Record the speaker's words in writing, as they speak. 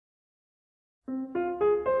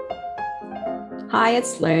Hi,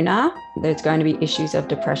 it's Luna. There's going to be issues of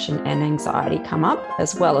depression and anxiety come up,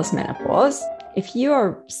 as well as menopause. If you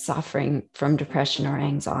are suffering from depression or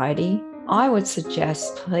anxiety, I would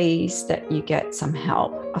suggest, please, that you get some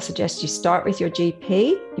help. I suggest you start with your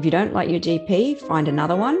GP. If you don't like your GP, find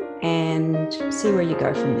another one and see where you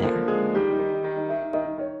go from there.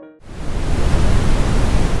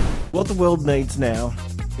 What the world needs now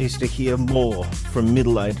is to hear more from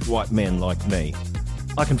middle-aged white men like me.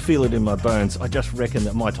 I can feel it in my bones. I just reckon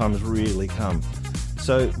that my time has really come.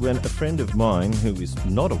 So when a friend of mine, who is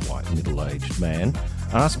not a white middle-aged man,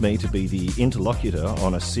 asked me to be the interlocutor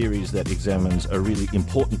on a series that examines a really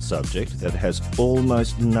important subject that has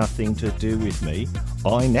almost nothing to do with me,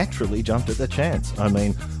 I naturally jumped at the chance. I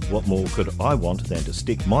mean, what more could I want than to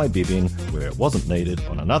stick my bib in where it wasn't needed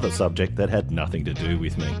on another subject that had nothing to do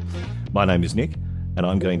with me? My name is Nick, and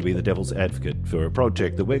I'm going to be the devil's advocate for a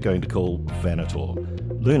project that we're going to call Vanator.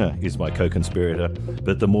 Luna is my co-conspirator,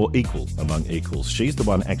 but the more equal among equals. She's the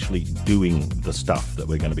one actually doing the stuff that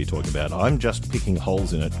we're going to be talking about. I'm just picking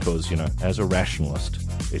holes in it because, you know, as a rationalist,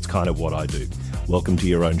 it's kind of what I do. Welcome to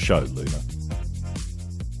your own show, Luna.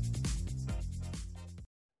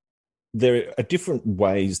 There are different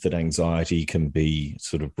ways that anxiety can be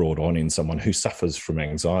sort of brought on in someone who suffers from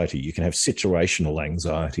anxiety. You can have situational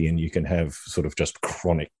anxiety and you can have sort of just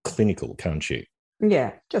chronic clinical, can't you?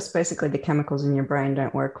 Yeah, just basically the chemicals in your brain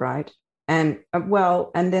don't work right. And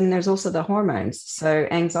and then there's also the hormones. So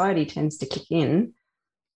anxiety tends to kick in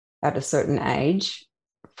at a certain age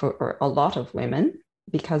for a lot of women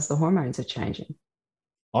because the hormones are changing.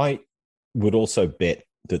 I would also bet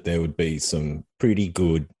that there would be some pretty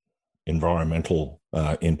good environmental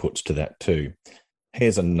inputs to that too.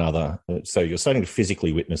 Here's another. So you're starting to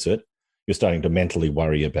physically witness it. You're starting to mentally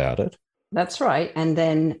worry about it. That's right. And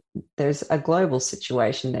then there's a global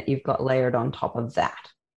situation that you've got layered on top of that,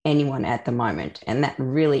 anyone at the moment. And that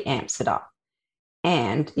really amps it up.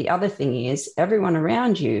 And the other thing is, everyone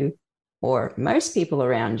around you, or most people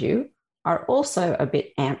around you, are also a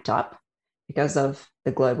bit amped up because of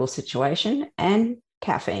the global situation and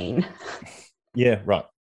caffeine. Yeah, right.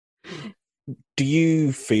 Do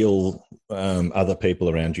you feel other people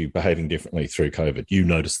around you behaving differently through COVID? You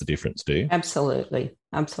notice the difference, do you? Absolutely.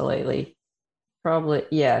 Absolutely. Probably,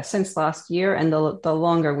 yeah, since last year. And the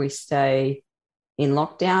longer we stay in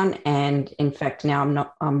lockdown, and in fact, now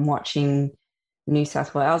I'm watching New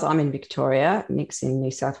South Wales. I'm in Victoria, Nick's in New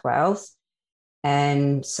South Wales.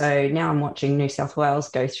 And so now I'm watching New South Wales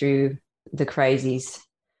go through the crazies.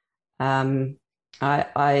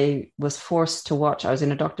 I was forced to watch, I was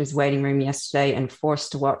in a doctor's waiting room yesterday and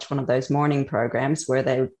forced to watch one of those morning programs where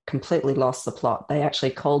they completely lost the plot. They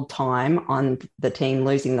actually called time on the team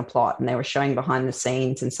losing the plot, and they were showing behind the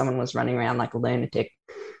scenes and someone was running around like a lunatic.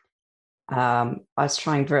 I was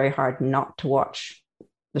trying very hard not to watch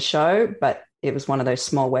the show, but it was one of those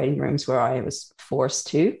small waiting rooms where I was forced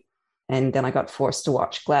to. And then I got forced to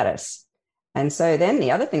watch Gladys. And so then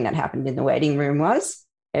the other thing that happened in the waiting room was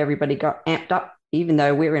everybody got amped up, even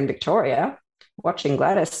though we're in Victoria. Watching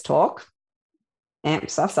Gladys talk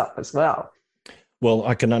amps us up as well. Well,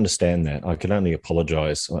 I can understand that. I can only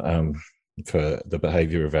apologise for the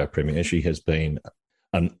behaviour of our Premier. She has been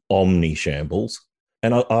an omni-shambles.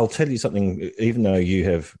 And I'll tell you something, even though you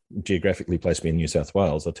have geographically placed me in New South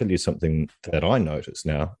Wales, I'll tell you something that I notice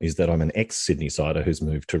now is that I'm an ex-Sydney-sider who's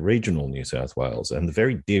moved to regional New South Wales, and the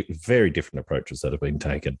very different approaches that have been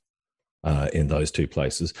taken in those two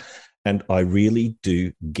places. And I really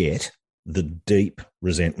do get the deep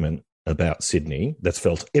resentment about Sydney that's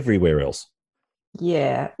felt everywhere else.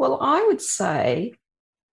 Yeah. Well, I would say,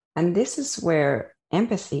 and this is where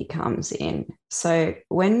empathy comes in. So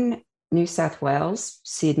when New South Wales,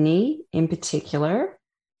 Sydney in particular,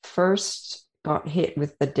 first got hit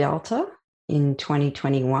with the Delta in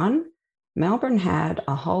 2021, Melbourne had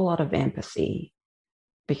a whole lot of empathy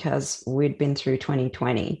because we'd been through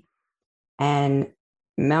 2020. And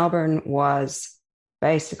Melbourne was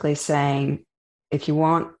basically saying, if you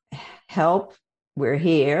want help, we're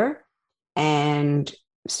here. And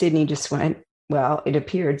Sydney just went, well, it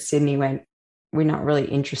appeared Sydney went, we're not really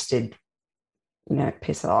interested,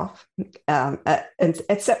 piss off.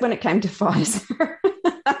 Except when it came to Pfizer.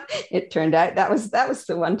 It turned out that was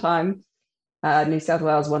the one time New South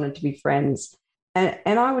Wales wanted to be friends. And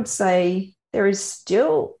I would say there is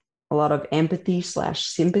still a lot of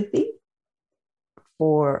empathy/sympathy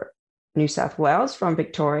for New South Wales from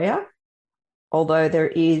Victoria, although there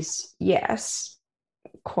is, yes,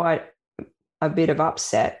 quite a bit of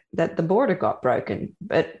upset that the border got broken.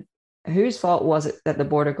 But whose fault was it that the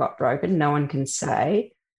border got broken? No one can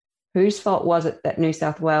say. whose fault was it that New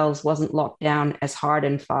South Wales wasn't locked down as hard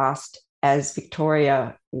and fast as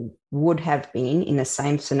Victoria would have been in the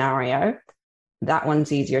same scenario? That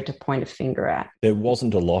one's easier to point a finger at. There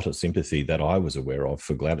wasn't a lot of sympathy that I was aware of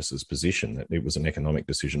for Gladys's position, that it was an economic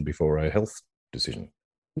decision before a health decision.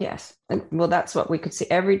 Yes. Well, that's what we could see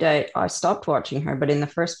every day. I stopped watching her, but in the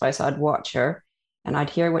first place, I'd watch her and I'd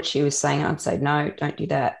hear what she was saying. I'd say, no, don't do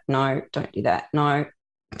that. No, don't do that. No.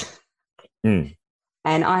 Mm.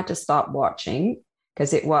 And I had to stop watching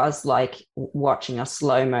because it was like watching a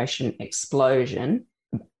slow motion explosion.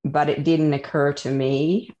 But it didn't occur to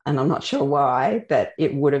me, and I'm not sure why, that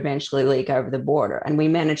it would eventually leak over the border. And we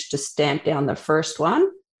managed to stamp down the first one.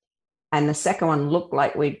 And the second one looked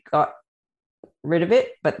like we got rid of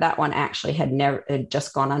it, but that one actually had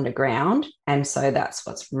just gone underground. And so that's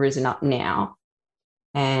what's risen up now.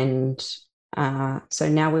 And so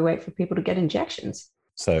now we wait for people to get injections.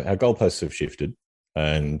 So our goalposts have shifted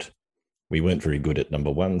and we weren't very good at number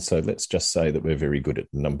one. So let's just say that we're very good at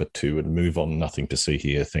number two and move on. Nothing to see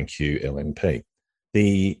here. Thank you, LNP.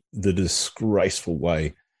 The disgraceful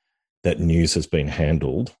way that news has been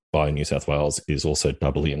handled by New South Wales is also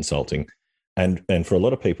doubly insulting. And for a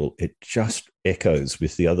lot of people, it just echoes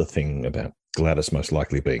with the other thing about Gladys most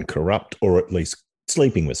likely being corrupt, or at least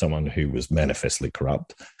sleeping with someone who was manifestly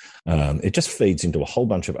corrupt. It just feeds into a whole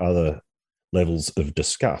bunch of other levels of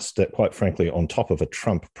disgust that, quite frankly, on top of a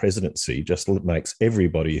Trump presidency, just makes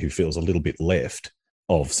everybody who feels a little bit left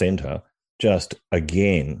of centre just,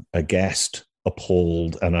 again, aghast,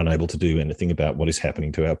 appalled, and unable to do anything about what is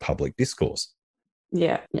happening to our public discourse.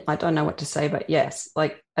 Yeah, I don't know what to say, but yes,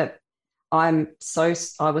 like I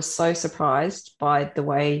was so surprised by the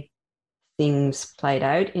way things played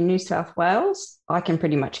out in New South Wales. I can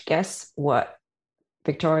pretty much guess what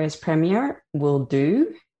Victoria's Premier will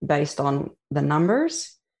do based on the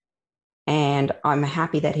numbers. And I'm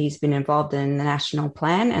happy that he's been involved in the national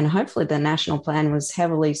plan. And hopefully the national plan was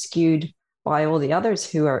heavily skewed by all the others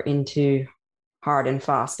who are into hard and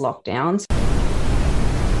fast lockdowns.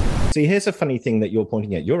 See, here's a funny thing that you're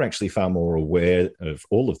pointing at. You're actually far more aware of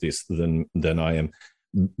all of this than I am,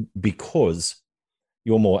 because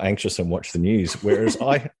you're more anxious and watch the news, whereas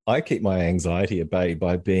I keep my anxiety at bay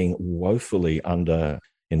by being woefully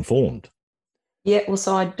under-informed. Yeah, well,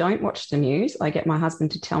 so I don't watch the news. I get my husband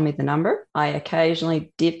to tell me the number. I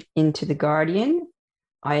occasionally dip into The Guardian.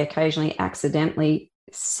 I occasionally accidentally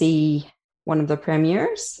see one of the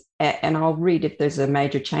premiers and I'll read if there's a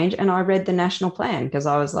major change. And I read the national plan because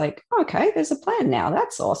I was like, okay, there's a plan now.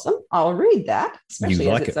 That's awesome. I'll read that, especially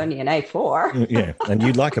as it's only an A4. Yeah, and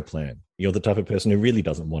you like a plan. You're the type of person who really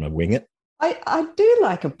doesn't want to wing it. I do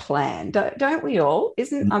like a plan. Don't we all?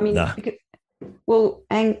 No. Well,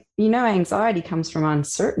 anxiety comes from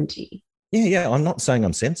uncertainty. Yeah. I'm not saying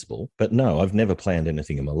I'm sensible, but no, I've never planned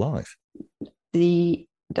anything in my life. Do you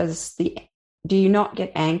not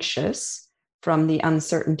get anxious from the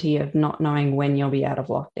uncertainty of not knowing when you'll be out of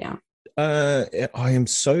lockdown? I am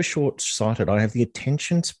so short-sighted. I have the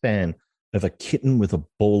attention span of a kitten with a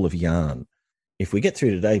ball of yarn. If we get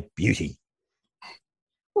through today, beauty.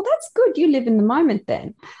 Well, that's good. You live in the moment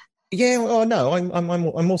then. Yeah, well, no,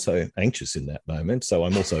 I'm also anxious in that moment. So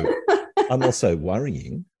I'm also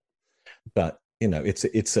worrying. But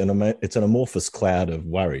it's an amorphous cloud of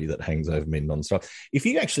worry that hangs over me nonstop. If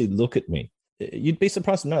you actually look at me, you'd be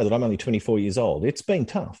surprised to know that I'm only 24 years old. It's been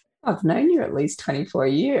tough. I've known you at least 24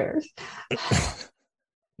 years.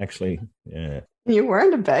 Actually, yeah. You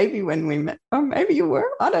weren't a baby when we met. Or maybe you were.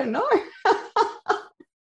 I don't know.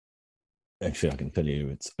 Actually, I can tell you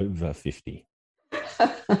it's over 50.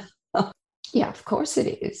 Yeah, of course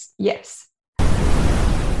it is. Yes.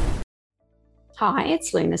 Hi,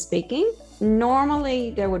 it's Luna speaking.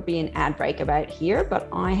 Normally there would be an ad break about here, but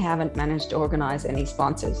I haven't managed to organize any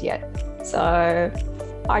sponsors yet. So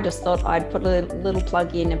I just thought I'd put a little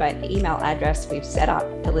plug in about the email address we've set up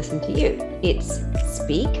to listen to you. It's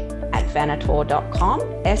speak@vanator.com,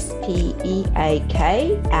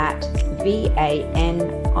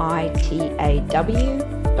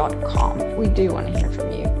 speak@vanitaw.com. We do want to hear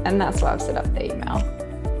from you, and that's why I've set up the email.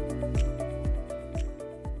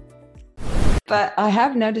 But I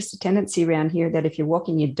have noticed a tendency around here that if you're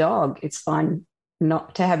walking your dog, it's fine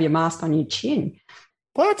not to have your mask on your chin.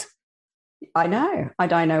 What? I know. I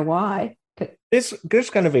don't know why. There's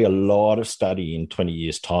going to be a lot of study in 20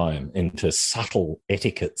 years' time into subtle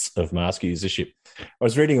etiquettes of mask usership. I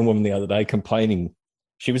was reading a woman the other day complaining.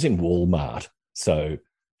 She was in Walmart. So,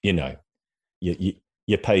 you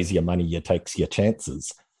pays your money, you takes your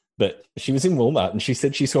chances. But she was in Walmart and she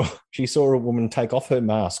said she saw a woman take off her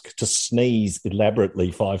mask to sneeze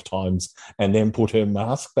elaborately 5 times and then put her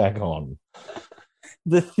mask back on.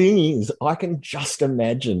 The thing is, I can just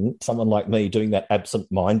imagine someone like me doing that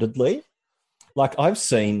absent-mindedly. Like I've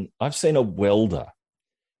seen a welder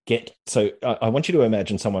get. So I want you to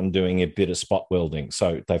imagine someone doing a bit of spot welding.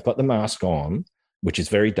 So they've got the mask on, which is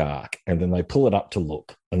very dark, and then they pull it up to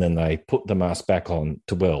look, and then they put the mask back on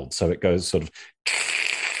to weld. So it goes sort of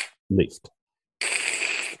lift,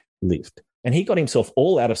 lift, and he got himself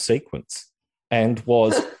all out of sequence and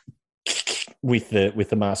was with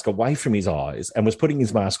the mask away from his eyes and was putting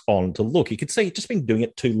his mask on to look. You could see he'd just been doing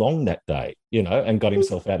it too long that day, and got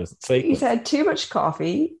himself out of sequence. He's had too much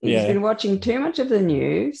coffee. He's Yeah. been watching too much of the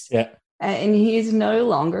news. Yeah. And he is no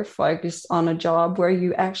longer focused on a job where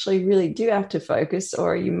you actually really do have to focus,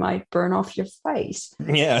 or you might burn off your face.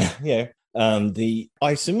 Yeah, yeah.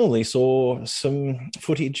 I similarly saw some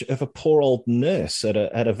footage of a poor old nurse at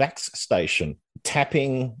a vax station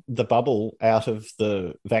tapping the bubble out of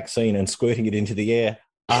the vaccine and squirting it into the air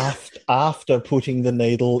after putting the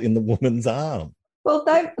needle in the woman's arm. Well,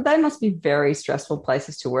 they must be very stressful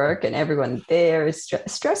places to work, and everyone there is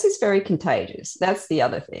stress is very contagious. That's the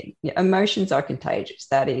other thing. Yeah, emotions are contagious.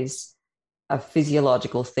 That is a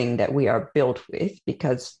physiological thing that we are built with,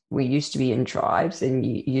 because we used to be in tribes and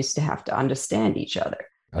you used to have to understand each other.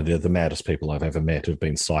 They're the maddest people I've ever met have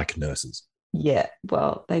been psych nurses. Yeah,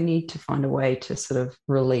 well, they need to find a way to sort of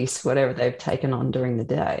release whatever they've taken on during the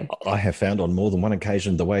day. I have found on more than one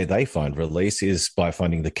occasion the way they find release is by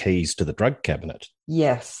finding the keys to the drug cabinet.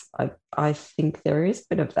 Yes, I think there is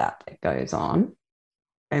a bit of that goes on.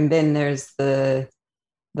 And then there's the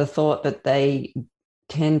thought that they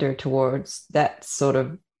tender towards that sort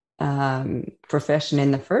of profession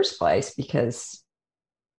in the first place because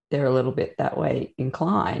they're a little bit that way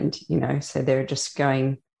inclined, so they're just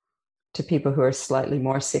going to people who are slightly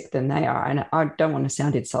more sick than they are. And I don't want to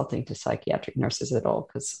sound insulting to psychiatric nurses at all,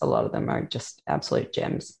 because a lot of them are just absolute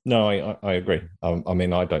gems. No, I agree. I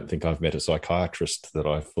mean, I don't think I've met a psychiatrist that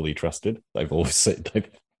I've fully trusted. They've always said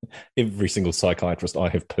every single psychiatrist I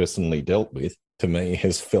have personally dealt with, to me,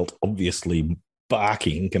 has felt obviously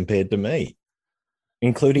barking compared to me,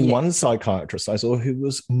 including one psychiatrist I saw who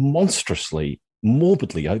was monstrously,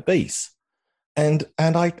 morbidly obese. And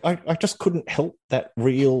I just couldn't help that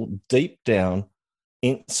real deep down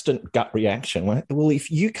instant gut reaction. Well, if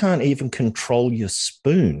you can't even control your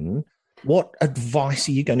spoon, what advice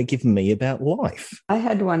are you going to give me about life? I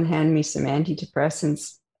had one hand me some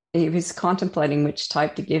antidepressants. He was contemplating which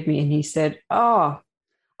type to give me, and he said, "Oh,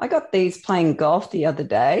 I got these playing golf the other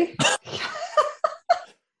day.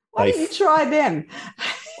 Why don't you try them?"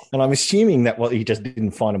 And I'm assuming that he just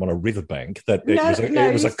didn't find him on a riverbank, that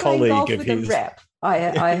it was a colleague of his. Rep. I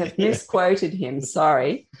have misquoted him,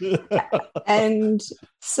 sorry. And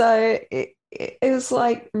so it was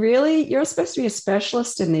like, really? You're supposed to be a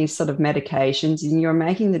specialist in these sort of medications, and you're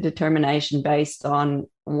making the determination based on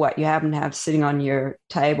what you happen to have sitting on your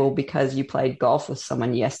table because you played golf with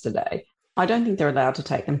someone yesterday. I don't think they're allowed to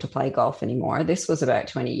take them to play golf anymore. This was about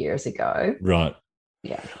 20 years ago. Right.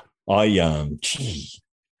 Yeah.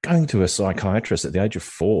 Going to a psychiatrist at the age of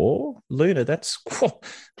 4, Luna, that's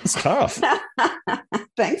tough.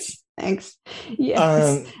 Thanks.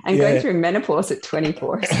 Yes. And going through menopause at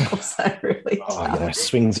 24 is also really tough.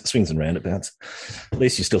 Swings and roundabouts. At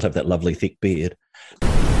least you still have that lovely thick beard.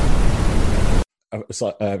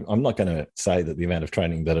 So, I'm not going to say that the amount of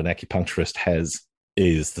training that an acupuncturist has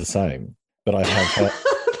is the same, but I have had,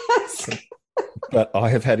 but I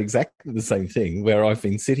have had exactly the same thing where I've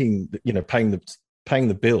been sitting, paying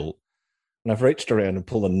the bill, and I've reached around and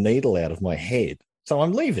pulled a needle out of my head. So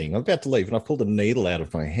I'm about to leave, and I've pulled a needle out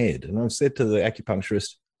of my head. And I've said to the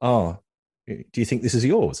acupuncturist, "Oh, do you think this is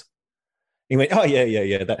yours?" He went, "Oh,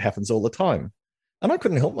 yeah, that happens all the time." And I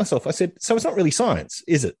couldn't help myself. I said, "So it's not really science,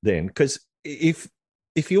 is it then? Because if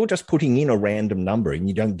you're just putting in a random number and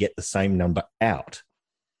you don't get the same number out,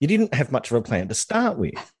 you didn't have much of a plan to start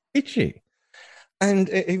with, did you?" And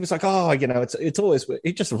he was like, "Oh, it's always,"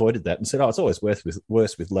 he just avoided that and said, "Oh, it's always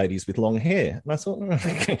worse with ladies with long hair." And I thought,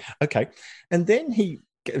 okay. And then he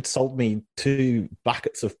sold me 2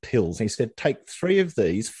 buckets of pills. And he said, "Take 3 of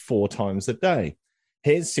these 4 times a day.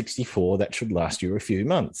 Here's 64. That should last you a few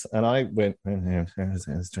months." And I went,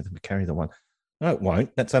 carry the one. "No, it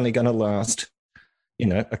won't. That's only going to last,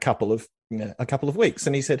 a couple of weeks."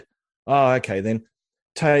 And he said, "Oh, okay, then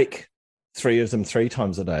take 3 of them 3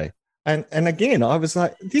 times a day." And again, I was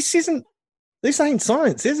like, this ain't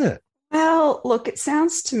science, is it? Well, look, it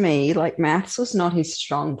sounds to me like maths was not his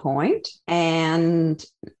strong point, and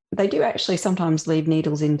they do actually sometimes leave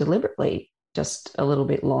needles in deliberately just a little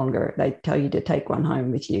bit longer. They tell you to take one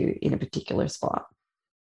home with you in a particular spot.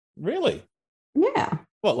 Really? Yeah.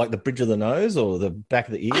 What, like the bridge of the nose or the back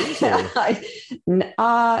of the ears? Or No,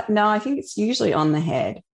 I think it's usually on the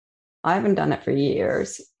head. I haven't done it for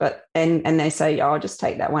years, but and they say, oh, I'll just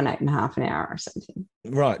take that one 8.5 an hour or something.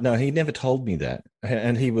 right? No, he never told me that,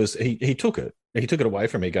 and he took it. He took it away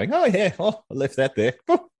from me, going, "Oh yeah, oh, I left that there.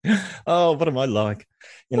 Oh, what am I like?"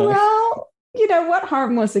 You know. Well, what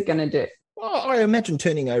harm was it going to do? Well, I imagine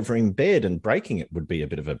turning over in bed and breaking it would be a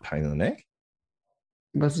bit of a pain in the neck.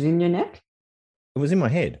 Was it in your neck? It was in my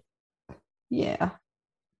head. Yeah.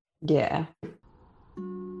 Yeah.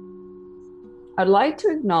 I'd like to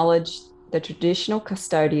acknowledge the traditional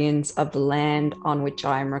custodians of the land on which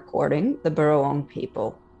I am recording, the Burrawong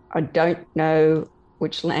people. I don't know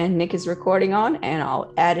which land Nick is recording on, and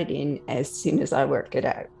I'll add it in as soon as I work it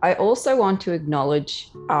out. I also want to acknowledge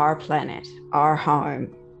our planet, our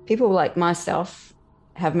home. People like myself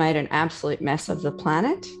have made an absolute mess of the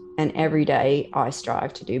planet, and every day I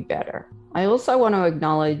strive to do better. I also want to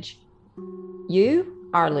acknowledge you,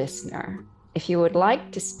 our listener. If you would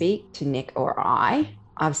like to speak to Nick or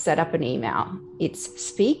I've set up an email. It's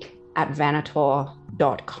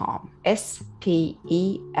speak@vanator.com.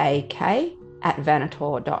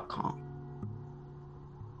 SPEAK@vanator.com.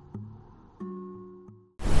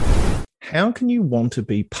 How can you want to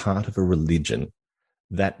be part of a religion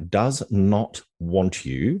that does not want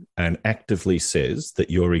you and actively says that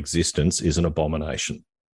your existence is an abomination?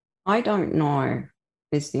 I don't know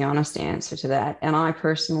is the honest answer to that. And I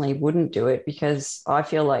personally wouldn't do it because I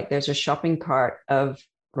feel like there's a shopping cart of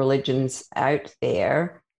religions out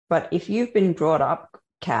there. But if you've been brought up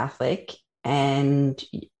Catholic and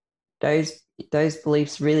those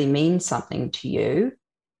beliefs really mean something to you,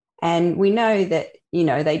 and we know that,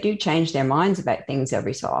 they do change their minds about things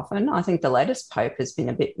every so often. I think the latest Pope has been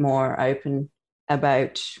a bit more open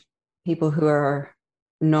about people who are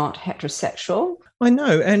not heterosexual. I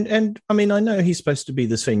know, and I mean, I know he's supposed to be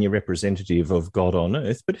the senior representative of God on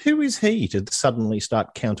earth, but who is he to suddenly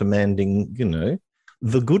start countermanding,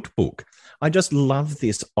 the good book? I just love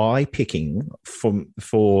this eye picking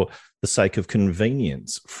for the sake of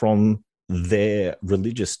convenience from their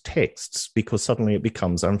religious texts because suddenly it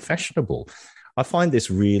becomes unfashionable. I find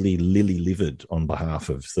this really lily-livered on behalf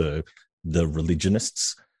of the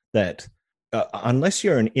religionists that unless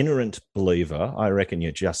you're an inerrant believer, I reckon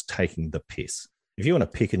you're just taking the piss. If you want to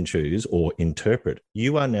pick and choose or interpret,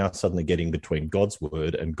 you are now suddenly getting between God's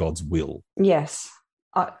word and God's will. Yes.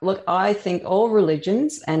 Look, I think all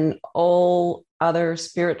religions and all other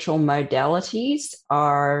spiritual modalities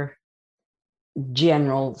are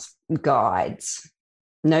general guides.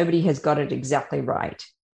 Nobody has got it exactly right.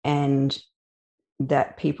 And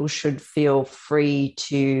that people should feel free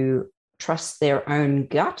to trust their own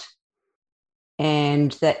gut.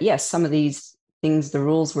 And that, yes, some of these things, the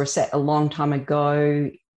rules were set a long time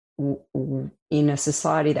ago in a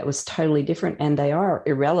society that was totally different, and they are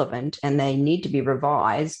irrelevant and they need to be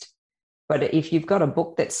revised. But if you've got a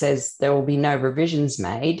book that says there will be no revisions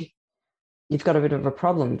made, you've got a bit of a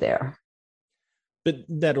problem there. But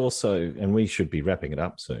that also, and we should be wrapping it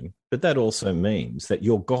up soon, but that also means that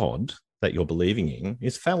your God that you're believing in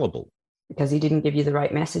is fallible. Because he didn't give you the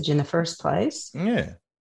right message in the first place. Yeah.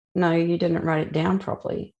 No, you didn't write it down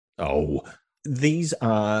properly. Oh, these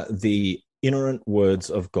are the inerrant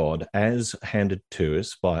words of God as handed to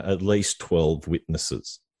us by at least 12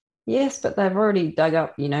 witnesses. Yes, but they've already dug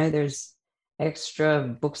up, there's extra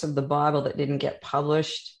books of the Bible that didn't get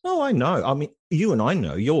published. Oh, I know. I mean, you and I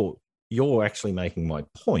know you're actually making my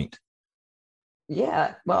point.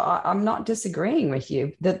 Yeah, well, I'm not disagreeing with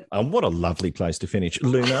you. What a lovely place to finish.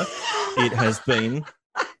 Luna, it has been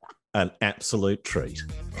an absolute treat.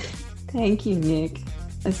 Thank you, Nick.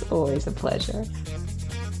 It's always a pleasure.